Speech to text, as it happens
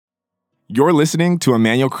You're listening to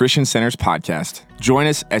Emmanuel Christian Center's podcast. Join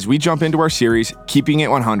us as we jump into our series, Keeping It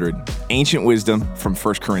 100, Ancient Wisdom from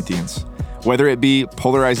 1 Corinthians. Whether it be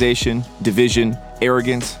polarization, division,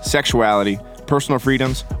 arrogance, sexuality, personal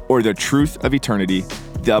freedoms, or the truth of eternity,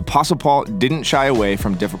 the Apostle Paul didn't shy away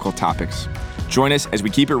from difficult topics. Join us as we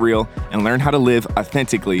keep it real and learn how to live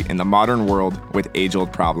authentically in the modern world with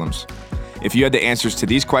age-old problems. If you had the answers to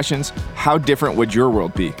these questions, how different would your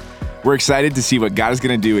world be? We're excited to see what God is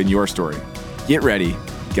going to do in your story. Get ready.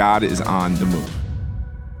 God is on the move.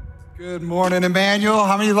 Good morning, Emmanuel.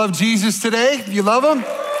 How many love Jesus today? You love him?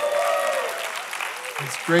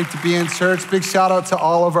 It's great to be in church. Big shout out to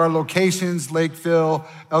all of our locations, Lakeville,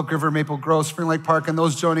 Elk River, Maple Grove, Spring Lake Park, and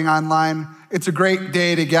those joining online. It's a great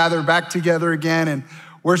day to gather back together again and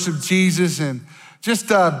worship Jesus and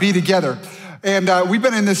just be together. And we've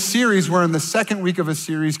been in this series. We're in the second week of a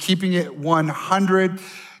series, Keeping It 100.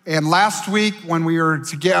 And last week when we were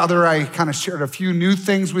together, I kind of shared a few new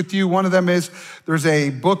things with you. One of them is there's a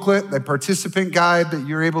booklet, a participant guide that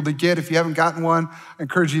you're able to get. If you haven't gotten one, I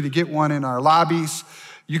encourage you to get one in our lobbies.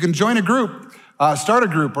 You can join a group, start a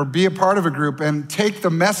group, or be a part of a group and take the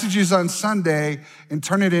messages on Sunday and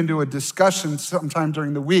turn it into a discussion sometime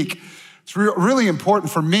during the week. It's really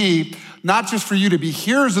important for me, not just for you to be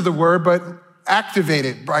hearers of the word, but activate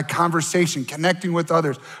it by conversation, connecting with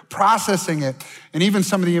others, processing it, and even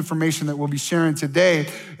some of the information that we'll be sharing today.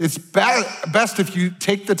 It's best if you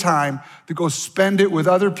take the time to go spend it with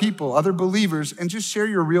other people, other believers, and just share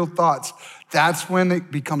your real thoughts. That's when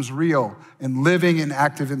it becomes real and living and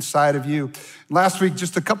active inside of you. Last week,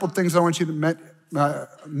 just a couple things I want you to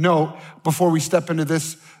note before we step into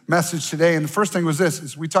this message today. And the first thing was this,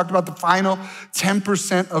 is we talked about the final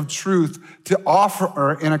 10% of truth to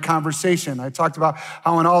offer in a conversation. I talked about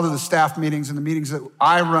how in all of the staff meetings and the meetings that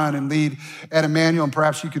I run and lead at Emmanuel, and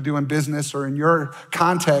perhaps you could do in business or in your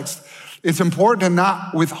context, it's important to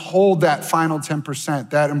not withhold that final 10%,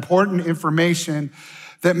 that important information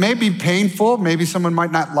that may be painful, maybe someone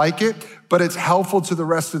might not like it, but it's helpful to the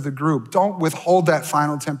rest of the group. Don't withhold that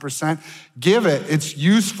final 10%. Give it. It's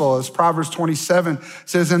useful. As Proverbs 27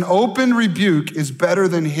 says, an open rebuke is better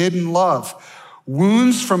than hidden love.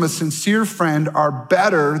 Wounds from a sincere friend are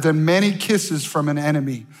better than many kisses from an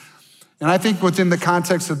enemy. And I think within the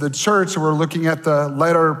context of the church, we're looking at the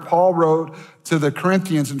letter Paul wrote to the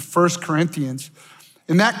Corinthians in 1 Corinthians.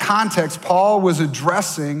 In that context, Paul was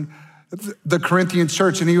addressing the Corinthian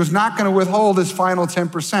church, and he was not going to withhold his final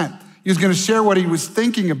 10%. He was going to share what he was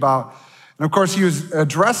thinking about. And of course, he was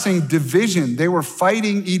addressing division. They were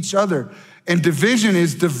fighting each other. And division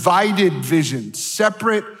is divided vision,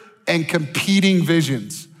 separate and competing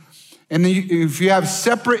visions. And if you have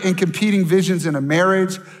separate and competing visions in a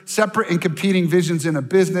marriage, separate and competing visions in a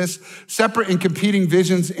business, separate and competing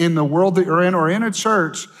visions in the world that you're in or in a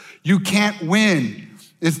church, you can't win.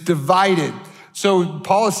 It's divided. So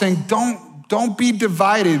Paul is saying, don't be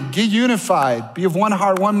divided, get unified, be of one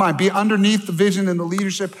heart, one mind, be underneath the vision and the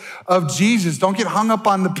leadership of Jesus. Don't get hung up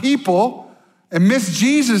on the people and miss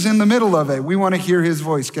Jesus in the middle of it. We want to hear his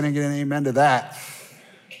voice. Can I get an amen to that?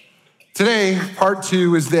 Today, part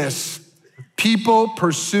 2 is this, people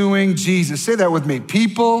pursuing Jesus. Say that with me,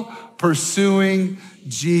 people pursuing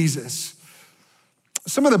Jesus.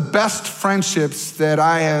 Some of the best friendships that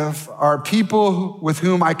I have are people with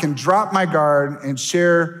whom I can drop my guard and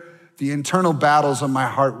share the internal battles of my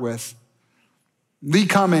heart with. Lee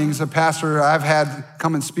Cummings, a pastor I've had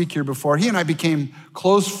come and speak here before, he and I became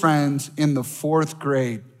close friends in the 4th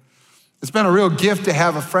grade. It's been a real gift to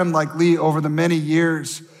have a friend like Lee over the many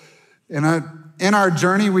years. And in our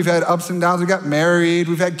journey, we've had ups and downs. We got married,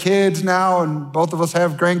 we've had kids now, and both of us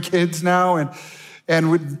have grandkids now, and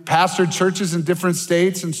we pastored churches in different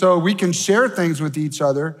states. And so we can share things with each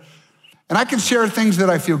other. And I can share things that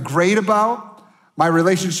I feel great about, my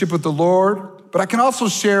relationship with the Lord, but I can also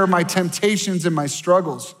share my temptations and my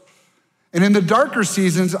struggles. And in the darker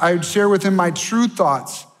seasons, I would share with him my true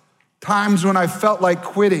thoughts, times when I felt like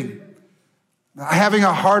quitting, having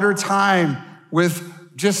a harder time with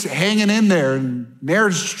just hanging in there. And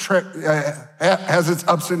marriage has its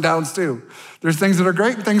ups and downs too. There's things that are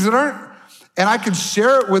great and things that aren't. And I could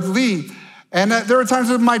share it with Lee. And there were times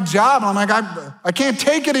with my job, I'm like, I can't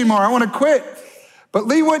take it anymore. I want to quit. But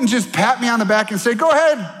Lee wouldn't just pat me on the back and say, go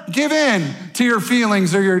ahead, give in to your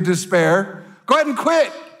feelings or your despair. Go ahead and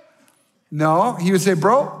quit. No, he would say,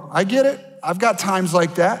 bro, I get it. I've got times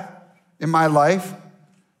like that in my life.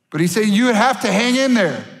 But he'd say, you have to hang in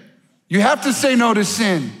there. You have to say no to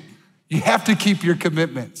sin. You have to keep your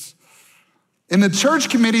commitments. In the church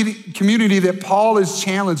community that Paul is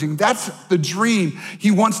challenging, that's the dream he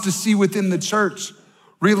wants to see within the church.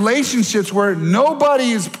 Relationships where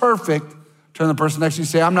nobody is perfect, Turn to the person next to you and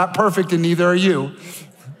say, I'm not perfect and neither are you.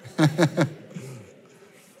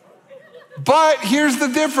 But here's the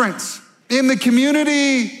difference. In the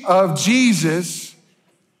community of Jesus,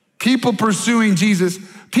 people pursuing Jesus,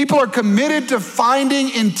 people are committed to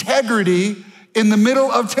finding integrity in the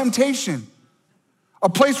middle of temptation. A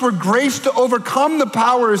place where grace to overcome the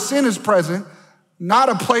power of sin is present, not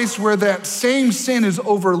a place where that same sin is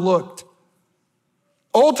overlooked.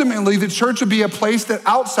 Ultimately, the church would be a place that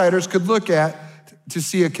outsiders could look at to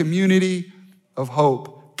see a community of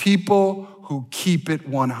hope, people who keep it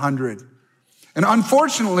 100. And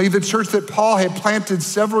unfortunately, the church that Paul had planted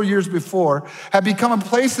several years before had become a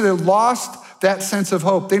place that had lost that sense of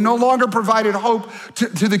hope. They no longer provided hope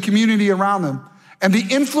to the community around them. And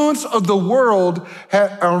the influence of the world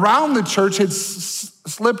around the church had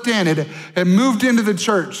slipped in. It had moved into the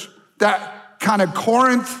church. That kind of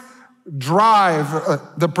Corinth drive,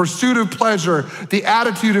 the pursuit of pleasure, the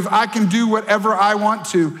attitude of I can do whatever I want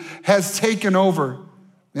to has taken over.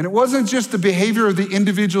 And it wasn't just the behavior of the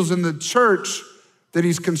individuals in the church that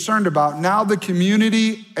he's concerned about. Now the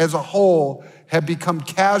community as a whole had become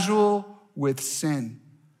casual with sin.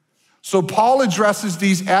 So Paul addresses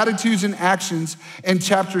these attitudes and actions in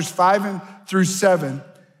chapters 5 through 7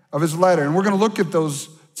 of his letter. And we're going to look at those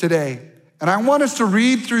today. And I want us to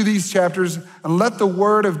read through these chapters and let the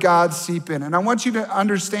word of God seep in. And I want you to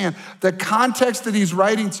understand the context that he's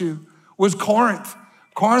writing to was Corinth.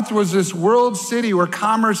 Corinth was this world city where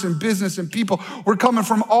commerce and business and people were coming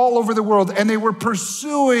from all over the world, and they were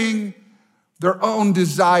pursuing their own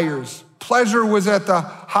desires. Pleasure was at the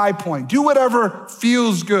high point. Do whatever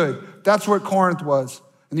feels good. That's what Corinth was.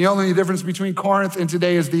 And the only difference between Corinth and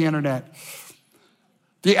today is the internet.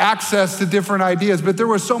 The access to different ideas, but there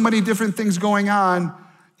were so many different things going on.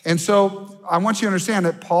 And so I want you to understand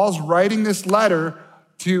that Paul's writing this letter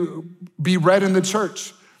to be read in the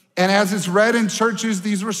church. And as it's read in churches,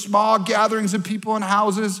 these were small gatherings of people in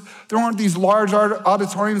houses. There weren't these large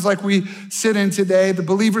auditoriums like we sit in today. The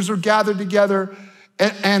believers were gathered together,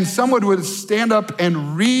 and someone would stand up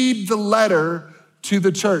and read the letter to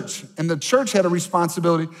the church. And the church had a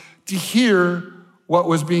responsibility to hear what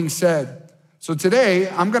was being said. So today,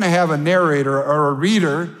 I'm gonna have a narrator or a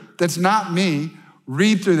reader that's not me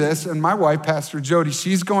read through this. And my wife, Pastor Jody,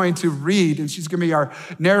 she's going to read, and she's gonna be our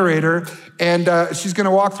narrator. And she's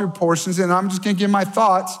gonna walk through portions, and I'm just gonna give my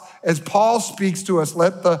thoughts as Paul speaks to us.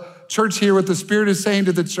 Let the church hear what the Spirit is saying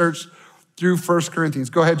to the church through 1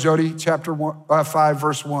 Corinthians. Go ahead, Jody, chapter 5,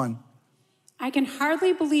 verse 1. I can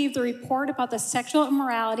hardly believe the report about the sexual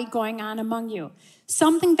immorality going on among you,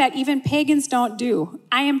 something that even pagans don't do.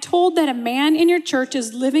 I am told that a man in your church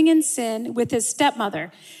is living in sin with his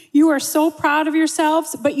stepmother. You are so proud of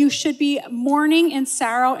yourselves, but you should be mourning in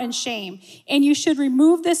sorrow and shame, and you should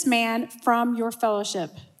remove this man from your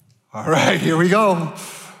fellowship. All right, here we go.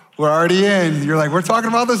 We're already in. You're like, we're talking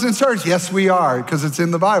about this in church. Yes, we are, because it's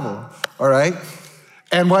in the Bible, all right?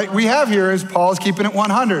 And what we have here is Paul's keeping it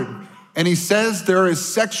 100. And he says there is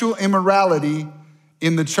sexual immorality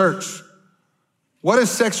in the church. What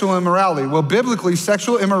is sexual immorality? Well, biblically,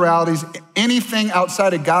 sexual immorality is anything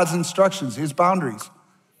outside of God's instructions, his boundaries.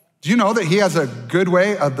 Do you know that he has a good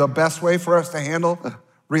way, the best way for us to handle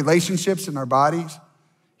relationships in our bodies?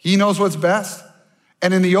 He knows what's best.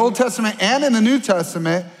 And in the Old Testament and in the New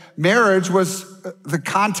Testament, marriage was the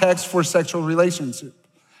context for sexual relationship.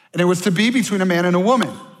 And it was to be between a man and a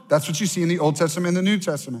woman. That's what you see in the Old Testament and the New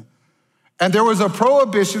Testament. And there was a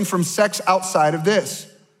prohibition from sex outside of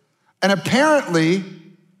this. And apparently,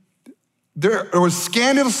 there was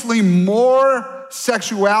scandalously more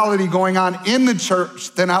sexuality going on in the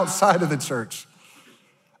church than outside of the church.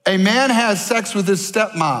 A man has sex with his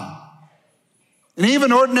stepmom. And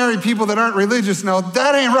even ordinary people that aren't religious know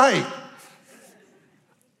that ain't right.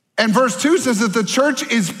 And verse 2 says that the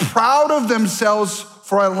church is proud of themselves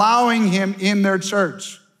for allowing him in their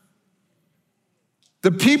church.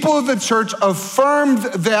 The people of the church affirmed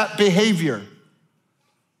that behavior.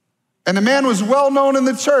 And the man was well known in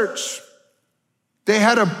the church. They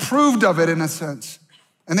had approved of it in a sense.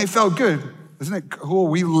 And they felt good. Isn't it cool?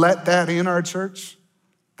 We let that in our church.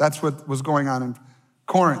 That's what was going on in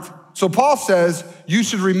Corinth. So Paul says you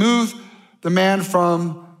should remove the man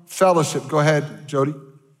from fellowship. Go ahead, Jody.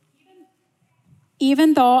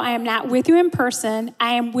 Even though I am not with you in person,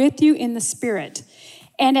 I am with you in the spirit.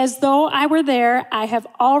 And as though I were there, I have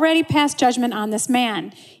already passed judgment on this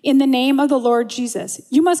man in the name of the Lord Jesus.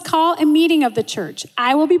 You must call a meeting of the church.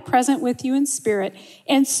 I will be present with you in spirit,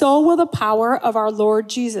 and so will the power of our Lord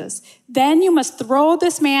Jesus. Then you must throw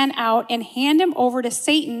this man out and hand him over to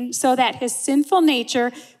Satan so that his sinful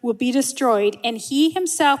nature will be destroyed, and he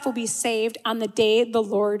himself will be saved on the day the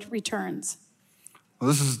Lord returns. Well,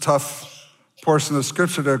 this is a tough portion of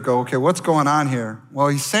scripture to go, okay, what's going on here? Well,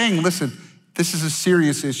 he's saying, listen, this is a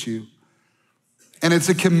serious issue. And it's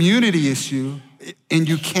a community issue, and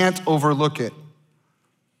you can't overlook it.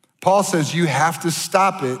 Paul says you have to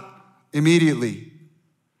stop it immediately.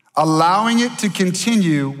 Allowing it to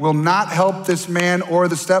continue will not help this man or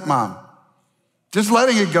the stepmom. Just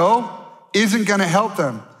letting it go isn't gonna help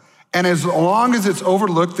them. And as long as it's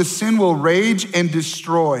overlooked, the sin will rage and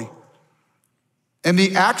destroy. And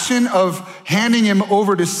the action of handing him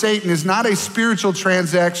over to Satan is not a spiritual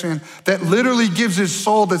transaction that literally gives his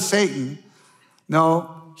soul to Satan.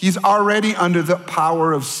 No, he's already under the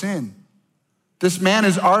power of sin. This man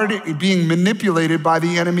is already being manipulated by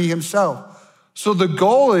the enemy himself. So the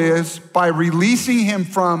goal is, by releasing him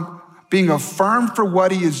from being affirmed for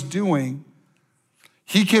what he is doing,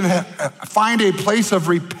 he can find a place of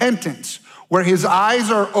repentance where his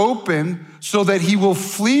eyes are open so that he will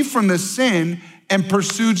flee from the sin and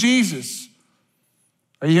pursue Jesus.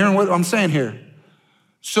 Are you hearing what I'm saying here?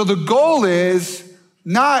 So the goal is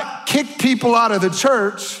not kick people out of the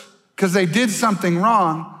church because they did something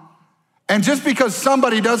wrong. And just because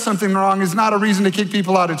somebody does something wrong is not a reason to kick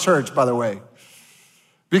people out of church, by the way.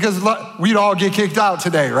 Because we'd all get kicked out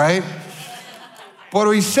today, right? But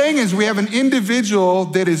what he's saying is we have an individual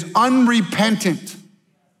that is unrepentant,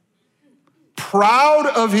 proud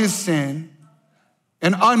of his sin,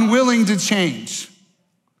 and unwilling to change.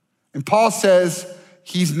 And Paul says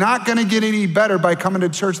he's not gonna get any better by coming to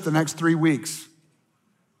church the next 3 weeks.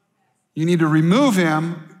 You need to remove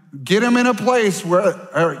him, get him in a place where,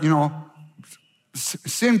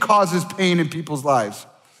 sin causes pain in people's lives.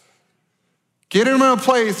 Get him in a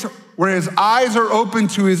place where his eyes are open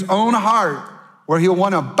to his own heart, where he'll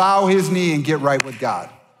wanna bow his knee and get right with God.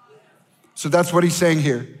 So that's what he's saying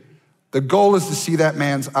here. The goal is to see that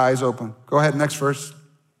man's eyes open. Go ahead, next verse.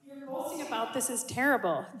 Your boasting about this is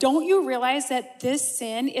terrible. Don't you realize that this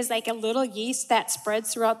sin is like a little yeast that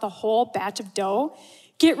spreads throughout the whole batch of dough?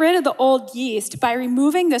 Get rid of the old yeast by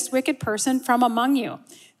removing this wicked person from among you.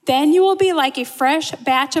 Then you will be like a fresh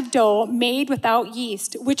batch of dough made without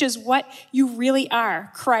yeast, which is what you really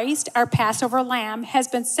are. Christ, our Passover lamb, has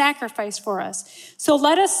been sacrificed for us. So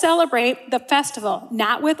let us celebrate the festival,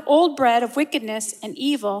 not with old bread of wickedness and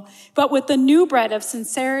evil, but with the new bread of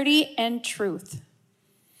sincerity and truth.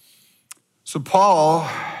 So Paul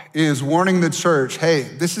is warning the church, hey,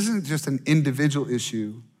 this isn't just an individual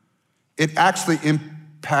issue. It actually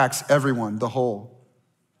impacts everyone, the whole.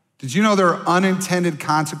 Did you know there are unintended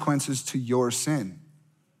consequences to your sin?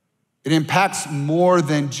 It impacts more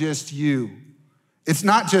than just you. It's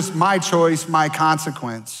not just my choice, my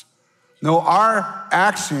consequence. No, our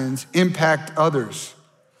actions impact others.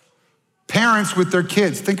 Parents with their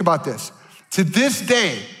kids, think about this. To this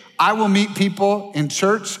day, I will meet people in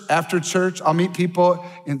church, after church. I'll meet people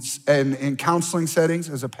in counseling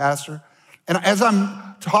settings as a pastor. And as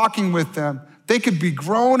I'm talking with them, they could be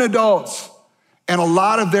grown adults, and a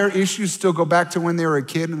lot of their issues still go back to when they were a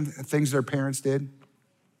kid and things their parents did.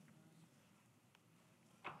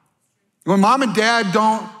 When mom and dad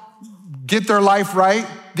don't get their life right,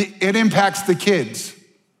 it impacts the kids.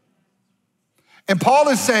 And Paul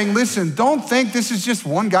is saying, listen, don't think this is just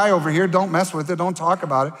one guy over here. Don't mess with it. Don't talk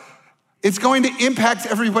about it. It's going to impact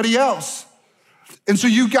everybody else. And so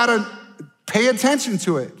you got to pay attention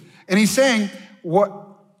to it. And he's saying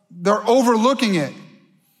they're overlooking it.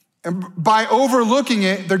 And by overlooking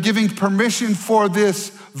it, they're giving permission for this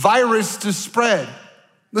virus to spread.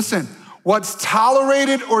 Listen, what's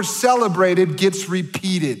tolerated or celebrated gets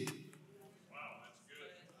repeated.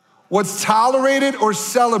 What's tolerated or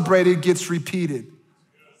celebrated gets repeated.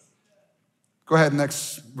 Go ahead,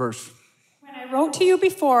 next verse. When I wrote to you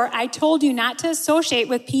before, I told you not to associate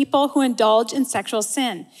with people who indulge in sexual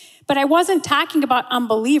sin. But I wasn't talking about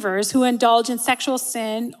unbelievers who indulge in sexual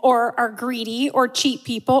sin or are greedy or cheat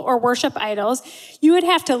people or worship idols. You would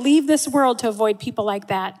have to leave this world to avoid people like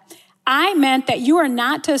that. I meant that you are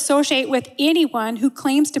not to associate with anyone who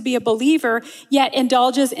claims to be a believer yet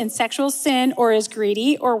indulges in sexual sin or is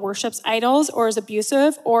greedy or worships idols or is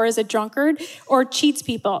abusive or is a drunkard or cheats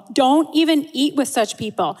people. Don't even eat with such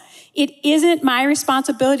people. It isn't my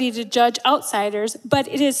responsibility to judge outsiders, but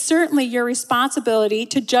it is certainly your responsibility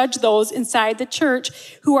to judge those inside the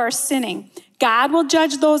church who are sinning. God will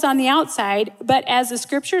judge those on the outside, but as the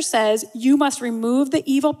scripture says, you must remove the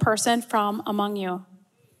evil person from among you.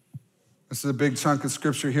 This is a big chunk of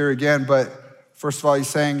scripture here again, but first of all, he's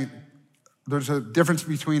saying there's a difference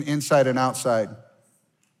between inside and outside.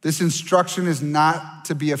 This instruction is not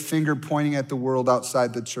to be a finger pointing at the world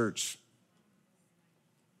outside the church.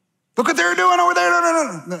 Look what they're doing over there.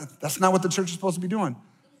 No. That's not what the church is supposed to be doing.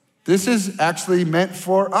 This is actually meant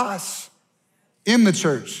for us in the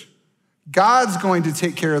church. God's going to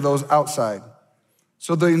take care of those outside.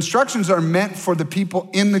 So the instructions are meant for the people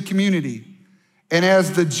in the community. And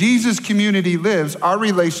as the Jesus community lives, our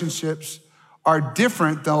relationships are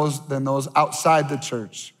different than those outside the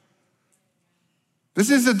church. This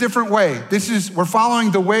is a different way. We're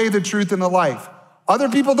following the way, the truth, and the life. Other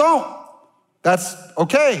people don't. That's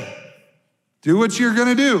okay. Do what you're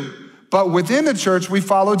gonna do. But within the church, we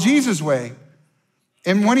follow Jesus' way.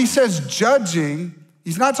 And when he says judging,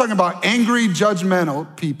 he's not talking about angry,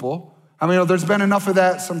 judgmental people. I mean, there's been enough of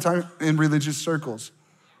that sometimes in religious circles,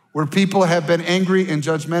 where people have been angry and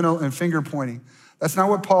judgmental and finger pointing. That's not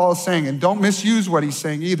what Paul is saying, and don't misuse what he's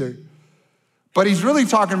saying either. But he's really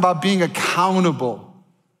talking about being accountable.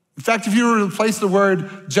 In fact, if you were to replace the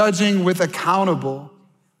word judging with accountable,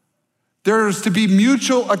 there's to be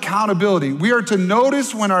mutual accountability. We are to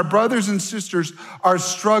notice when our brothers and sisters are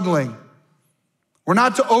struggling. We're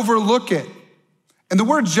not to overlook it. And the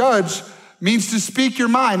word judge means to speak your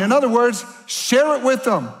mind. In other words, share it with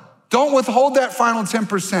them. Don't withhold that final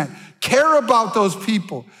 10%. Care about those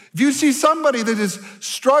people. If you see somebody that is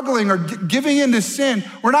struggling or giving into sin,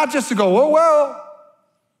 we're not just to go, oh, well,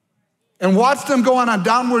 and watch them go on a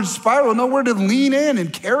downward spiral. No, we're to lean in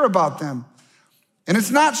and care about them. And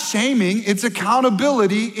it's not shaming, it's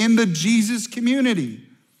accountability in the Jesus community.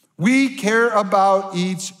 We care about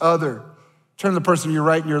each other. Turn to the person to your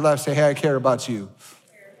right and your left, say, hey, I care about you.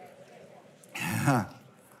 I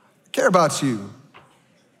care about you.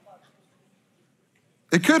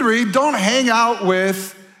 It could read, don't hang out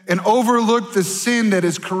with and overlook the sin that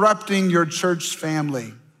is corrupting your church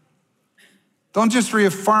family. Don't just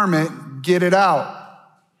reaffirm it, get it out.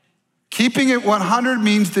 Keeping it 100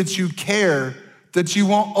 means that you care, that you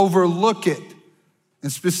won't overlook it.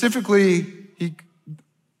 And specifically,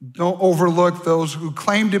 don't overlook those who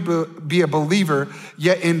claim to be a believer,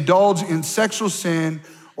 yet indulge in sexual sin,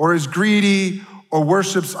 or is greedy, or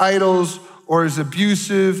worships idols, or is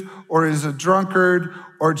abusive, or is a drunkard,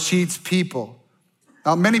 or cheats people.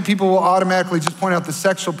 Now, many people will automatically just point out the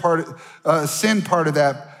sexual part, sin part of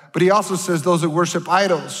that, but he also says those that worship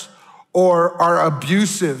idols or are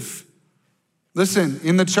abusive. Listen,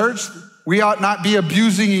 in the church, we ought not be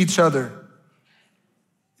abusing each other.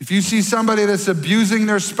 If you see somebody that's abusing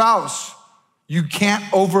their spouse, you can't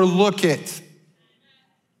overlook it.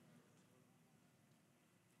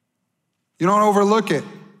 You don't overlook it.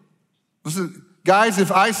 Listen, guys,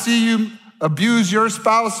 if I see you abuse your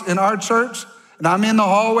spouse in our church and I'm in the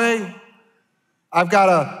hallway, I've got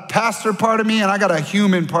a pastor part of me and I got a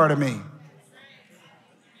human part of me.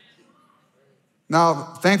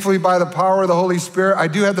 Now, thankfully, by the power of the Holy Spirit, I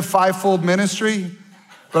do have the fivefold ministry,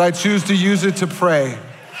 but I choose to use it to pray.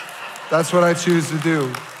 That's what I choose to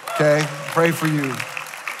do, okay? Pray for you.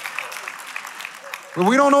 But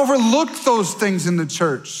we don't overlook those things in the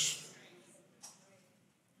church.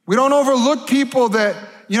 We don't overlook people that,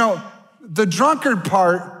 the drunkard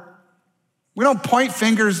part, we don't point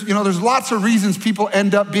fingers. There's lots of reasons people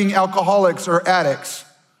end up being alcoholics or addicts,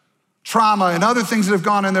 trauma and other things that have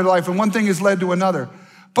gone in their life, and one thing has led to another.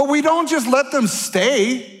 But we don't just let them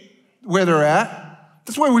stay where they're at.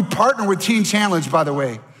 That's why we partner with Teen Challenge, by the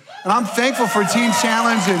way. And I'm thankful for Teen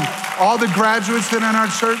Challenge and all the graduates that are in our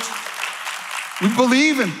church. We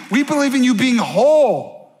believe in you being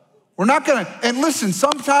whole. We're not and listen,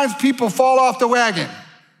 sometimes people fall off the wagon.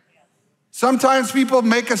 Sometimes people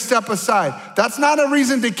make a step aside. That's not a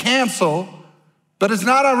reason to cancel, but it's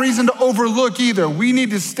not a reason to overlook either. We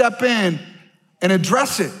need to step in and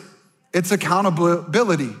address it. It's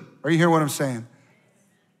accountability. Are you hearing what I'm saying?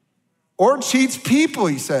 Or cheats people,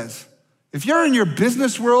 he says. If you're in your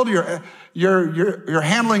business world, you're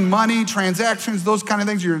handling money, transactions, those kind of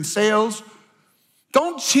things, you're in sales,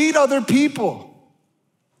 don't cheat other people.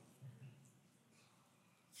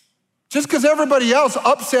 Just because everybody else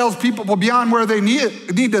upsells people beyond where they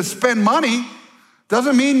need to spend money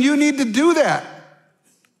doesn't mean you need to do that.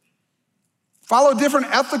 Follow a different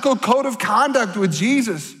ethical code of conduct with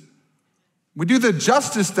Jesus. We do the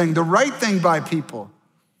justice thing, the right thing by people.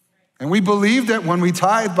 And we believe that when we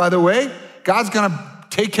tithe, by the way, God's gonna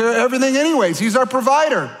take care of everything anyways. He's our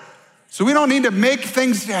provider. So we don't need to make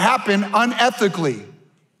things happen unethically.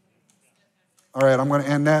 All right, I'm gonna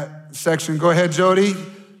end that section. Go ahead, Jody.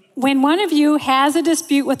 When one of you has a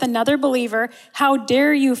dispute with another believer, how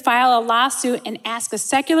dare you file a lawsuit and ask a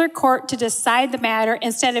secular court to decide the matter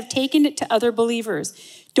instead of taking it to other believers?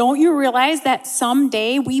 Don't you realize that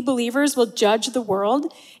someday we believers will judge the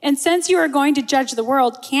world? And since you are going to judge the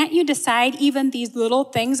world, can't you decide even these little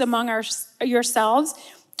things among yourselves?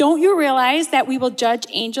 Don't you realize that we will judge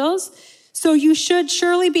angels? So you should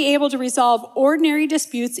surely be able to resolve ordinary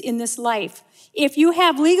disputes in this life. If you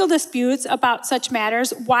have legal disputes about such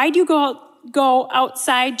matters, why do you go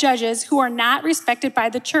outside judges who are not respected by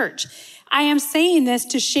the church? I am saying this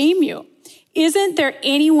to shame you. Isn't there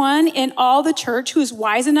anyone in all the church who is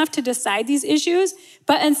wise enough to decide these issues?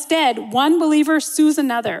 But instead, one believer sues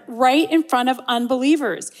another right in front of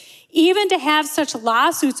unbelievers. Even to have such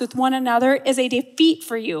lawsuits with one another is a defeat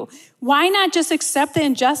for you. Why not just accept the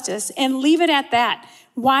injustice and leave it at that?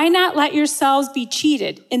 Why not let yourselves be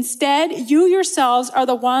cheated? Instead, you yourselves are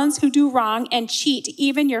the ones who do wrong and cheat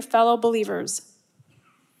even your fellow believers.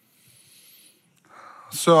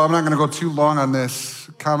 So I'm not going to go too long on this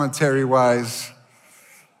commentary-wise,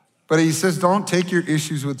 but he says don't take your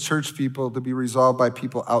issues with church people to be resolved by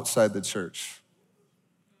people outside the church.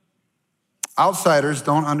 Outsiders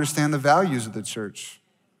don't understand the values of the church,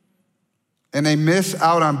 and they miss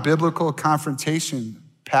out on biblical confrontation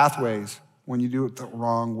pathways when you do it the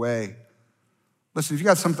wrong way. Listen, if you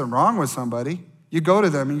got something wrong with somebody, you go to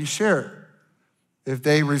them and you share it. If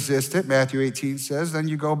they resist it, Matthew 18 says, then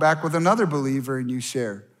you go back with another believer and you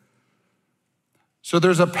share. So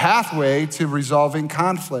there's a pathway to resolving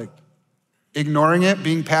conflict. Ignoring it,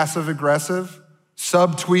 being passive-aggressive,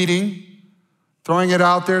 subtweeting, throwing it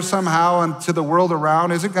out there somehow and to the world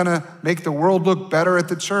around isn't gonna make the world look better at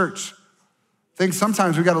the church. I think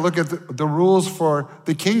sometimes we gotta look at the rules for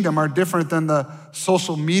the kingdom are different than the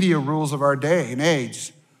social media rules of our day and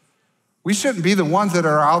age. We shouldn't be the ones that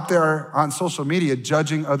are out there on social media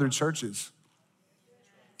judging other churches,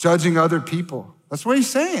 judging other people. That's what he's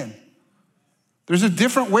saying. There's a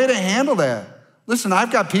different way to handle that. Listen,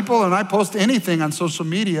 I've got people, and I post anything on social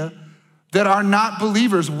media, that are not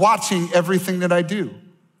believers watching everything that I do.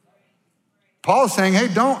 Paul is saying, hey,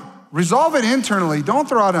 don't resolve it internally. Don't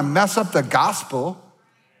throw out and mess up the gospel.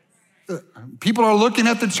 People are looking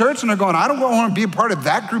at the church and they're going, I don't want to be a part of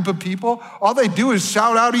that group of people. All they do is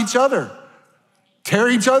shout out each other, tear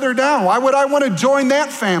each other down. Why would I want to join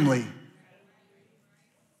that family?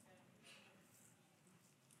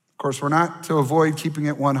 Of course, we're not to avoid keeping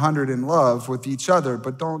it 100 in love with each other,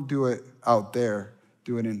 but don't do it out there.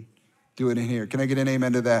 Do it in here. Can I get an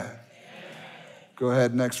amen to that? Amen. Go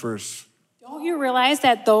ahead, next verse. Don't you realize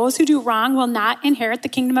that those who do wrong will not inherit the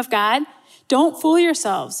kingdom of God? Don't fool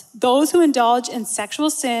yourselves. Those who indulge in sexual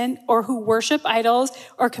sin or who worship idols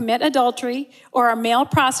or commit adultery or are male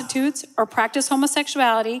prostitutes or practice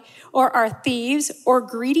homosexuality or are thieves or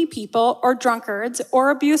greedy people or drunkards or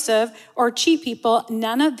abusive or cheat people,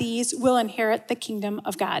 none of these will inherit the kingdom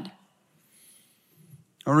of God.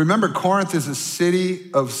 And remember, Corinth is a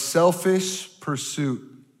city of selfish pursuit.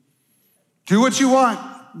 Do what you want.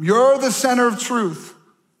 You're the center of truth.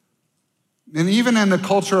 And even in the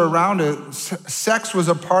culture around it, sex was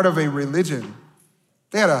a part of a religion.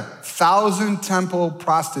 They had 1,000 temple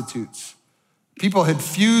prostitutes. People had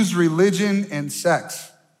fused religion and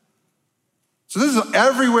sex. So this is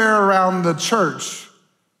everywhere around the church.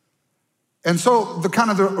 And so the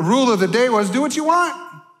rule of the day was do what you want.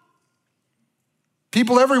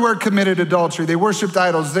 People everywhere committed adultery. They worshiped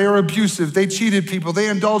idols. They were abusive. They cheated people. They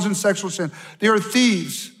indulged in sexual sin. They were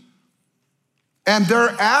thieves. And their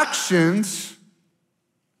actions,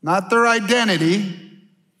 not their identity,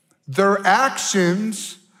 their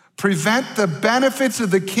actions prevent the benefits of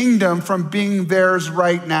the kingdom from being theirs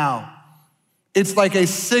right now. It's like a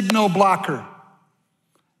signal blocker.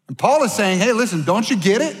 And Paul is saying, hey, listen, don't you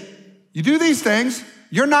get it? You do these things,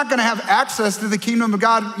 you're not gonna have access to the kingdom of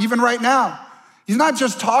God even right now. He's not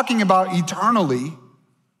just talking about eternally.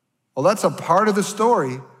 Well, that's a part of the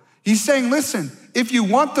story. He's saying, listen, if you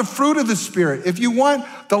want the fruit of the Spirit, if you want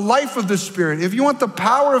the life of the Spirit, if you want the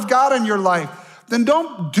power of God in your life, then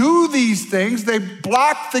don't do these things. They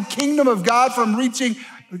block the kingdom of God from reaching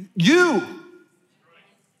you.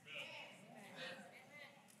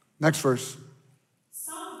 Next verse.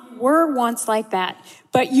 Some were once like that,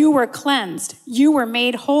 but you were cleansed. You were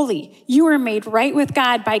made holy. You were made right with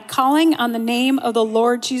God by calling on the name of the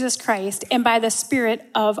Lord Jesus Christ and by the Spirit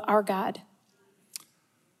of our God.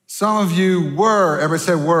 Some of you were, everybody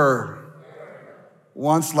say were,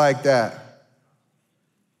 once like that.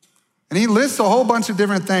 And he lists a whole bunch of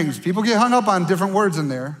different things. People get hung up on different words in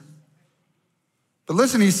there. But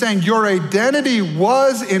listen, he's saying your identity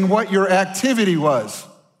was in what your activity was.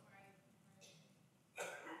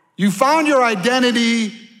 You found your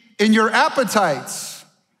identity in your appetites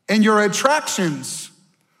and your attractions.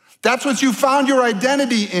 That's what you found your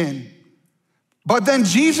identity in. But then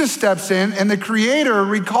Jesus steps in and the Creator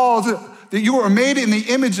recalls that you were made in the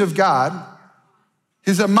image of God,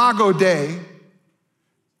 his imago Dei.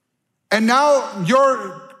 And now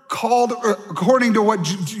your called according to what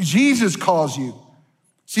Jesus calls you.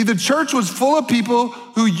 See, the church was full of people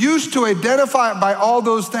who used to identify by all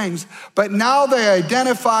those things, but now they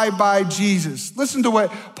identify by Jesus. Listen to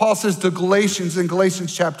what Paul says to Galatians in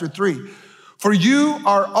Galatians chapter 3. For you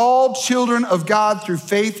are all children of God through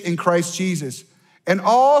faith in Christ Jesus. And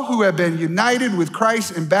all who have been united with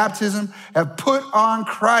Christ in baptism have put on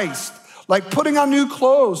Christ, like putting on new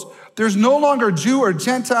clothes. There's no longer Jew or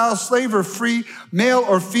Gentile, slave or free, male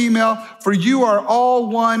or female, for you are all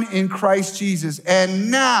one in Christ Jesus. And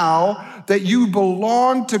now that you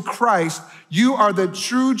belong to Christ, you are the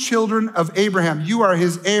true children of Abraham. You are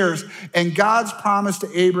his heirs, and God's promise to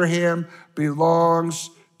Abraham belongs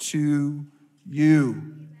to you.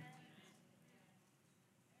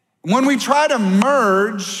 When we try to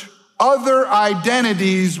merge other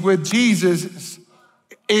identities with Jesus,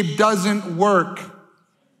 it doesn't work.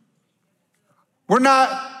 We're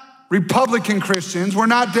not Republican Christians. We're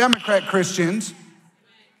not Democrat Christians.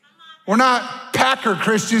 We're not Packer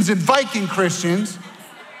Christians and Viking Christians.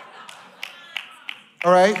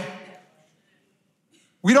 All right?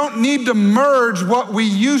 We don't need to merge what we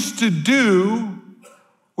used to do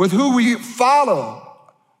with who we follow.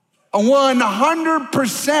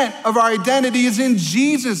 100% of our identity is in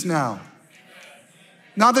Jesus now.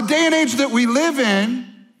 Now, the day and age that we live in,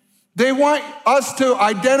 they want us to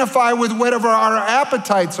identify with whatever our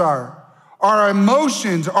appetites are, our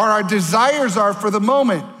emotions, or our desires are for the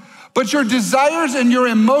moment. But your desires and your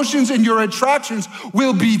emotions and your attractions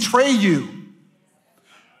will betray you.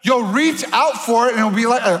 You'll reach out for it and it'll be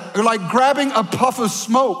like grabbing a puff of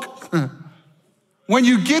smoke. When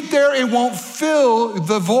you get there, it won't fill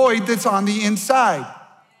the void that's on the inside.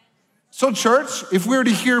 So church, if we were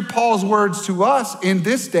to hear Paul's words to us in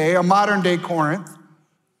this day, a modern day Corinth,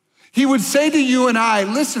 he would say to you and I,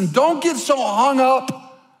 listen, don't get so hung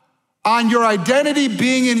up on your identity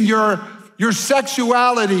being in your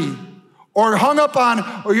sexuality, or hung up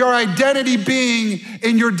on your identity being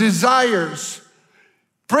in your desires.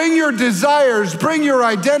 Bring your desires, bring your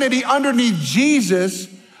identity underneath Jesus.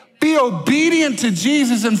 Be obedient to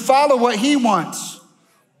Jesus and follow what he wants.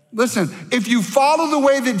 Listen, if you follow the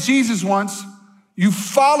way that Jesus wants, you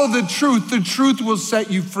follow the truth will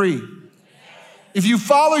set you free. If you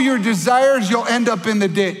follow your desires, you'll end up in the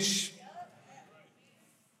ditch.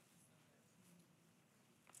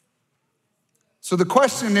 So the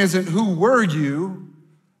question isn't who were you?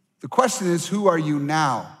 The question is who are you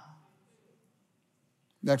now?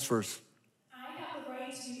 Next verse. I have the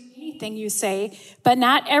right to do anything you say, but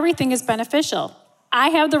not everything is beneficial. I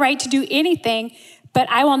have the right to do anything, but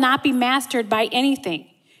I will not be mastered by anything.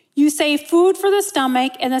 You say food for the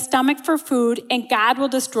stomach and the stomach for food, and God will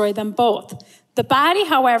destroy them both. The body,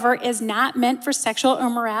 however, is not meant for sexual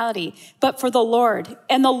immorality, but for the Lord,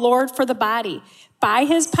 and the Lord for the body. By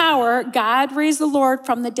his power, God raised the Lord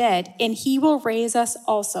from the dead, and he will raise us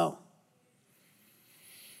also.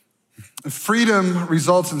 If freedom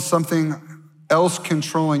results in something else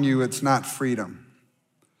controlling you, it's not freedom.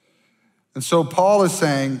 And so Paul is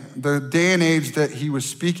saying the day and age that he was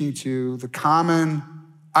speaking to, the common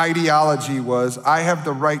ideology was, I have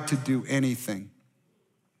the right to do anything.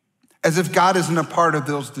 As if God isn't a part of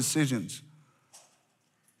those decisions.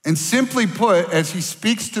 And simply put, as he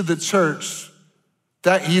speaks to the church,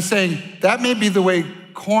 that he's saying that may be the way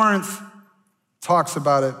Corinth talks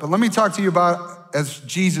about it, but let me talk to you about as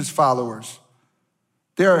Jesus followers.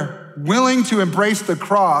 They're willing to embrace the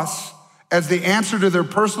cross as the answer to their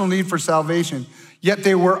personal need for salvation, yet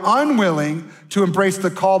they were unwilling to embrace the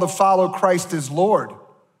call to follow Christ as Lord.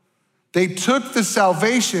 They took the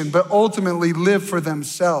salvation, but ultimately lived for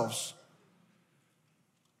themselves.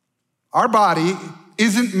 Our body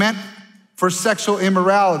isn't meant for sexual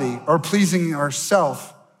immorality or pleasing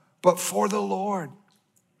ourselves, but for the Lord.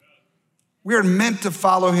 We are meant to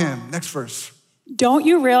follow him. Next verse. Don't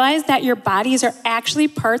you realize that your bodies are actually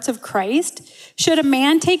parts of Christ? Should a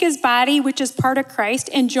man take his body, which is part of Christ,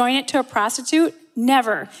 and join it to a prostitute?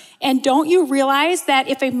 Never. And don't you realize that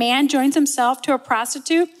if a man joins himself to a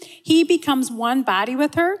prostitute, he becomes one body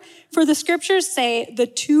with her? For the scriptures say the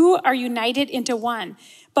two are united into one.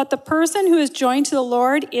 But the person who is joined to the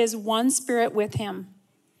Lord is one spirit with him.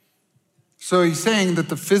 So he's saying that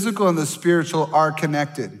the physical and the spiritual are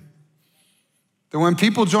connected. That when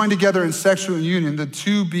people join together in sexual union, the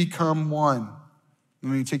two become one.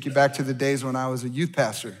 Let me take you back to the days when I was a youth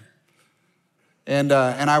pastor. And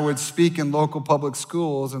I would speak in local public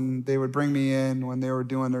schools, and they would bring me in when they were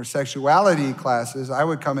doing their sexuality classes. I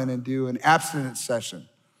would come in and do an abstinence session.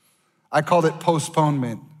 I called it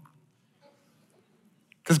postponement.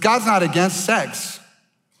 Because God's not against sex.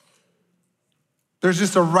 There's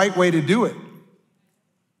just a right way to do it.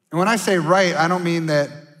 And when I say right, I don't mean that,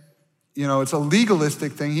 it's a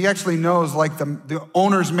legalistic thing. He actually knows, like the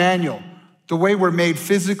owner's manual, the way we're made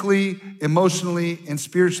physically, emotionally, and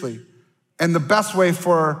spiritually, and the best way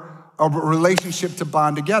for a relationship to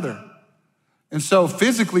bond together. And so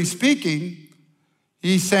physically speaking,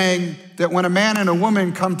 he's saying that when a man and a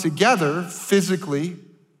woman come together physically,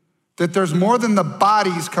 that there's more than the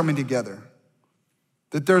bodies coming together,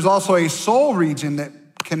 that there's also a soul region that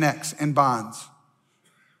connects and bonds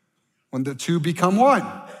when the two become one.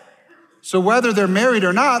 So whether they're married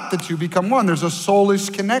or not, the two become one. There's a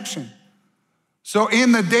soulish connection. So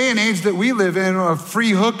in the day and age that we live in, of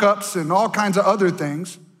free hookups and all kinds of other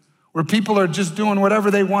things, where people are just doing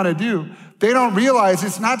whatever they want to do, they don't realize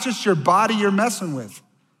it's not just your body you're messing with.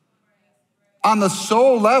 On the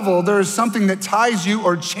soul level, there is something that ties you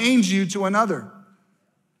or chains you to another.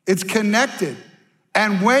 It's connected.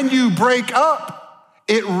 And when you break up,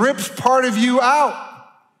 it rips part of you out.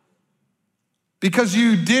 Because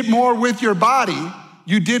you did more with your body,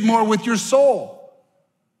 you did more with your soul.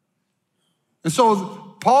 And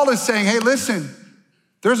so Paul is saying, hey, listen,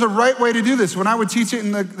 there's a right way to do this. When I would teach it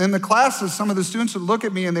in the classes, some of the students would look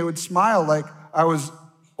at me and they would smile like I was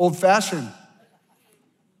old-fashioned.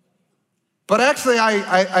 But actually,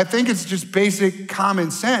 I think it's just basic common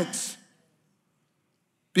sense.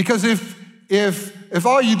 Because if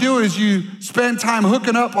all you do is you spend time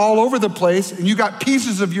hooking up all over the place and you got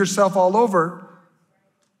pieces of yourself all over,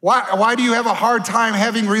 why do you have a hard time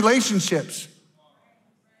having relationships?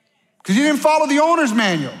 Because you didn't follow the owner's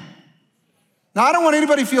manual. Now, I don't want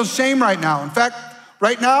anybody to feel shame right now. In fact,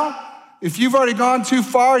 right now, if you've already gone too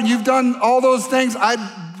far and you've done all those things,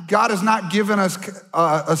 God has not given us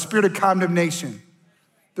a spirit of condemnation.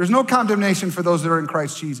 There's no condemnation for those that are in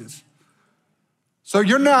Christ Jesus. So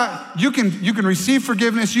you can receive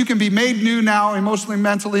forgiveness. You can be made new now, emotionally,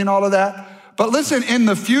 mentally, and all of that. But listen, in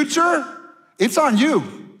the future, it's on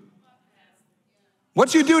you.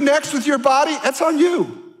 What you do next with your body, that's on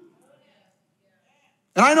you.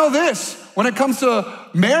 And I know this, when it comes to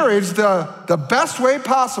marriage, the best way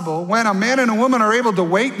possible, when a man and a woman are able to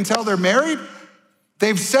wait until they're married,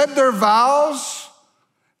 they've said their vows,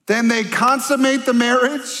 then they consummate the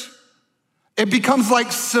marriage, it becomes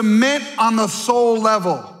like cement on the soul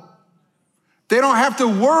level. They don't have to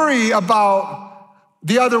worry about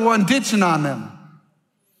the other one ditching on them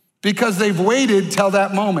because they've waited till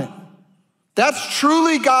that moment. That's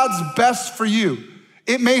truly God's best for you.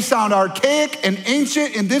 It may sound archaic and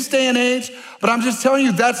ancient in this day and age, but I'm just telling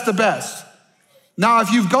you that's the best. Now,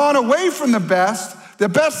 if you've gone away from the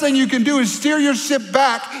best thing you can do is steer your ship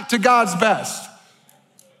back to God's best.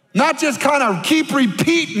 Not just kind of keep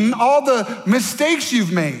repeating all the mistakes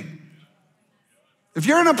you've made. If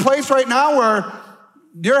you're in a place right now where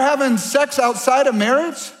you're having sex outside of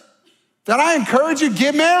marriage, then I encourage you,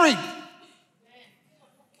 get married.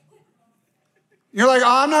 You're like,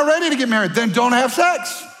 oh, I'm not ready to get married. Then don't have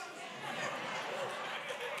sex.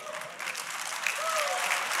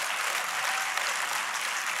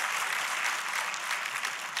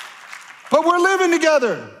 But we're living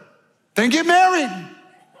together. Then get married.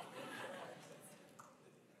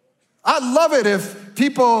 I'd love it if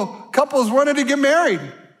couples wanted to get married.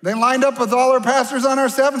 They lined up with all our pastors on our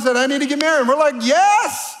staff and said, I need to get married. And we're like,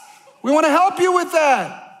 yes, we want to help you with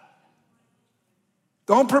that.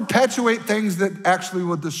 Don't perpetuate things that actually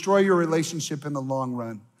will destroy your relationship in the long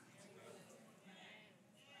run.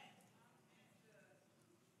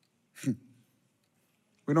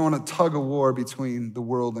 We don't want to tug a war between the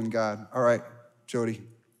world and God. All right, Jody.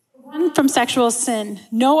 One from sexual sin.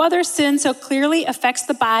 No other sin so clearly affects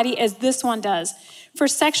the body as this one does. For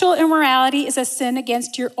sexual immorality is a sin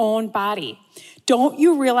against your own body. Don't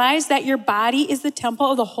you realize that your body is the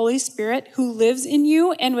temple of the Holy Spirit who lives in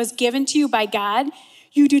you and was given to you by God?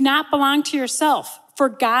 You do not belong to yourself, for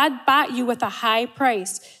God bought you with a high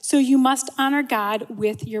price, so you must honor God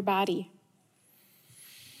with your body.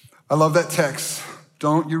 I love that text.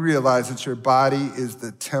 Don't you realize that your body is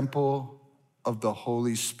the temple of the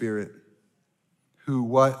Holy Spirit, who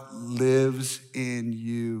what lives in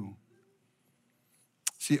you?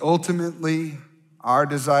 See, ultimately, our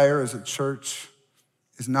desire as a church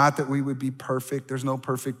is not that we would be perfect. There's no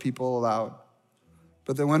perfect people allowed.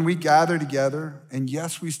 But that when we gather together, and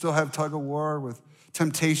yes, we still have tug of war with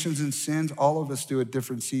temptations and sins, all of us do at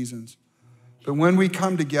different seasons. But when we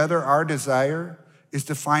come together, our desire is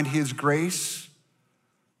to find his grace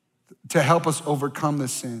to help us overcome the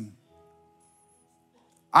sin.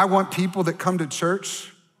 I want people that come to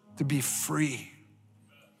church to be free.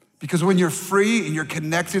 Because when you're free and you're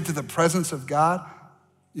connected to the presence of God,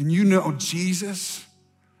 and you know Jesus,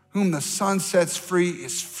 whom the Son sets free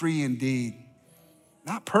is free indeed.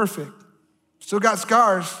 Not perfect. Still got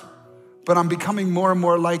scars, but I'm becoming more and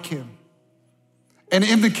more like him. And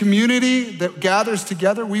in the community that gathers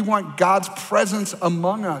together, we want God's presence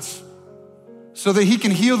among us so that he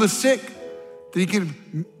can heal the sick, that he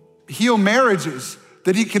can heal marriages,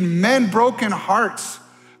 that he can mend broken hearts,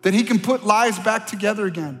 that he can put lives back together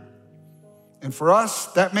again. And for us,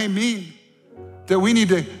 that may mean that we need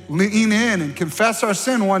to lean in and confess our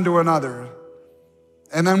sin one to another.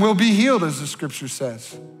 And then we'll be healed, as the scripture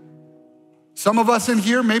says. Some of us in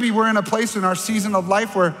here, maybe we're in a place in our season of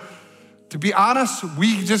life where, to be honest,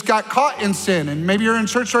 we just got caught in sin. And maybe you're in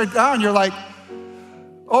church right now and you're like,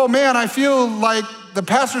 oh man, I feel like the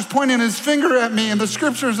pastor's pointing his finger at me and the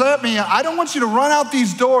scripture's at me. I don't want you to run out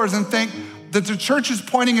these doors and think that the church is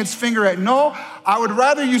pointing its finger at. No, I would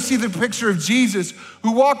rather you see the picture of Jesus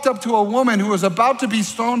who walked up to a woman who was about to be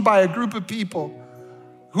stoned by a group of people,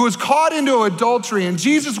 who was caught into adultery. And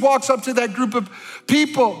Jesus walks up to that group of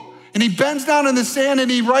people and he bends down in the sand and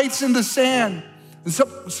he writes in the sand. And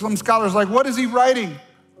some scholars are like, what is he writing?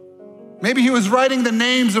 Maybe he was writing the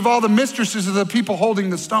names of all the mistresses of the people holding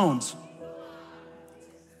the stones.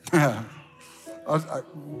 That's a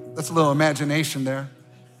little imagination there.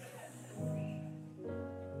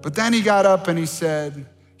 But then he got up and he said,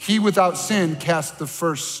 he without sin cast the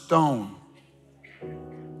first stone.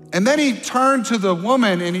 And then he turned to the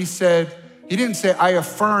woman and he said, he didn't say, I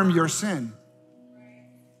affirm your sin.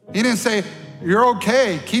 He didn't say, you're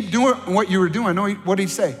okay, keep doing what you were doing. No, what did he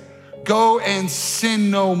say? Go and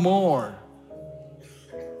sin no more.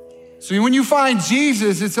 So when you find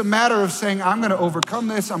Jesus, it's a matter of saying, I'm gonna overcome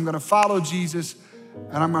this, I'm gonna follow Jesus,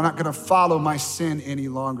 and I'm not gonna follow my sin any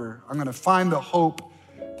longer. I'm gonna find the hope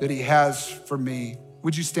that he has for me.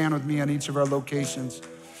 Would you stand with me on each of our locations?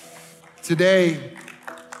 Today,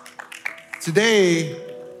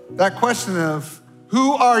 that question of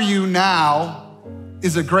who are you now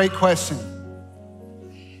is a great question.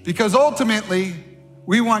 Because ultimately,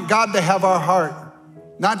 we want God to have our heart,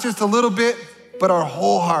 not just a little bit, but our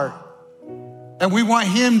whole heart. And we want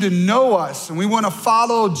him to know us, and we want to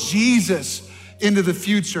follow Jesus into the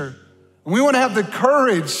future. And we want to have the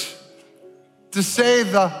courage to say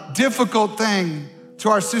the difficult thing to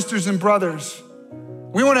our sisters and brothers.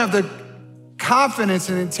 We want to have the confidence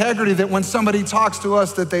and integrity that when somebody talks to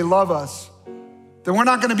us that they love us. That we're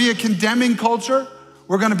not going to be a condemning culture,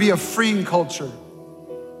 we're going to be a freeing culture.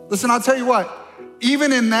 Listen, I'll tell you what,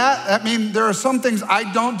 even in that, I mean, there are some things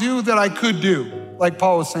I don't do that I could do, like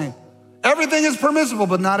Paul was saying. Everything is permissible,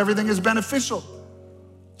 but not everything is beneficial.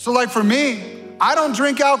 So like for me, I don't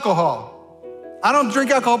drink alcohol. I don't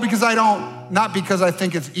drink alcohol because not because I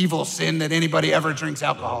think it's evil sin that anybody ever drinks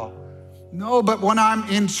alcohol. No, but when I'm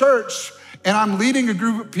in church and I'm leading a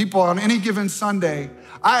group of people on any given Sunday,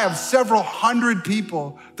 I have several hundred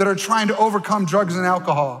people that are trying to overcome drugs and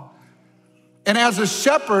alcohol. And as a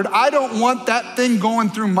shepherd, I don't want that thing going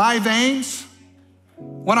through my veins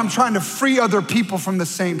when I'm trying to free other people from the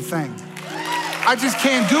same thing. I just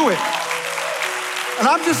can't do it. And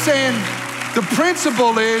I'm just saying, the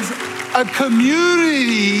principle is a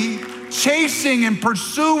community chasing and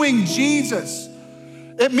pursuing Jesus.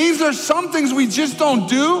 It means there's some things we just don't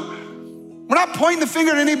do. We're not pointing the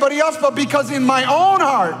finger at anybody else, but because in my own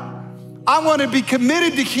heart, I want to be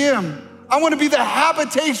committed to him. I want to be the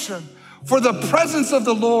habitation for the presence of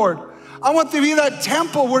the Lord. I want to be that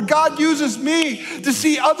temple where God uses me to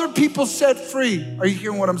see other people set free. Are you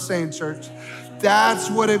hearing what I'm saying, church? That's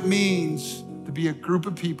what it means to be a group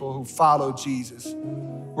of people who follow Jesus.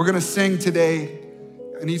 We're gonna sing today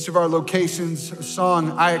in each of our locations a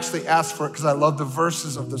song. I actually asked for it because I love the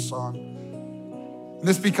verses of the song. And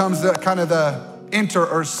this becomes the kind of the enter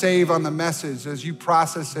or save on the message as you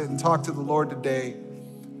process it and talk to the Lord today.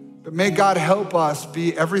 But may God help us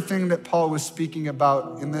be everything that Paul was speaking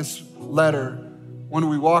about in this letter when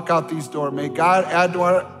we walk out these doors. May God add to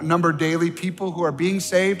our number daily people who are being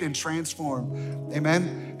saved and transformed.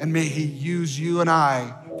 Amen. And may he use you and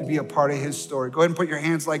I to be a part of his story. Go ahead and put your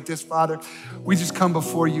hands like this, Father. We just come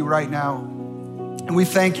before you right now. And we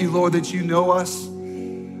thank you, Lord, that you know us,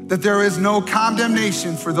 that there is no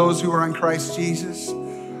condemnation for those who are in Christ Jesus.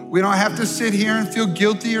 We don't have to sit here and feel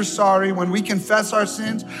guilty or sorry. When we confess our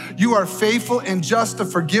sins, you are faithful and just to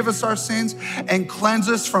forgive us our sins and cleanse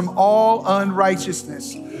us from all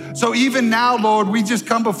unrighteousness. So even now, Lord, we just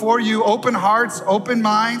come before you, open hearts, open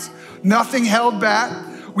minds, nothing held back.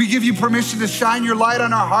 We give you permission to shine your light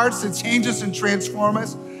on our hearts, to change us and transform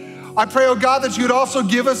us. I pray, oh God, that you'd also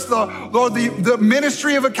give us the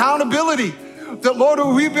ministry of accountability. That, Lord,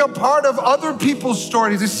 we be a part of other people's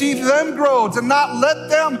stories, to see them grow, to not let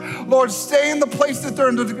them, Lord, stay in the place that they're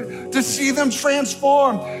in, to see them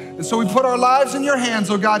transformed. And so we put our lives in your hands,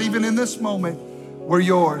 oh God, even in this moment, we're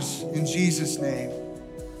yours in Jesus' name.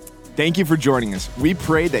 Thank you for joining us. We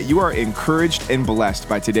pray that you are encouraged and blessed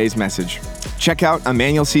by today's message. Check out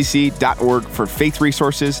emmanuelcc.org for faith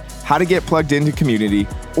resources, how to get plugged into community,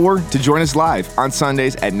 or to join us live on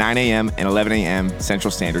Sundays at 9 a.m. and 11 a.m.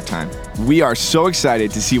 Central Standard Time. We are so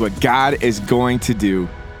excited to see what God is going to do.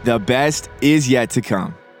 The best is yet to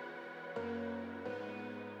come.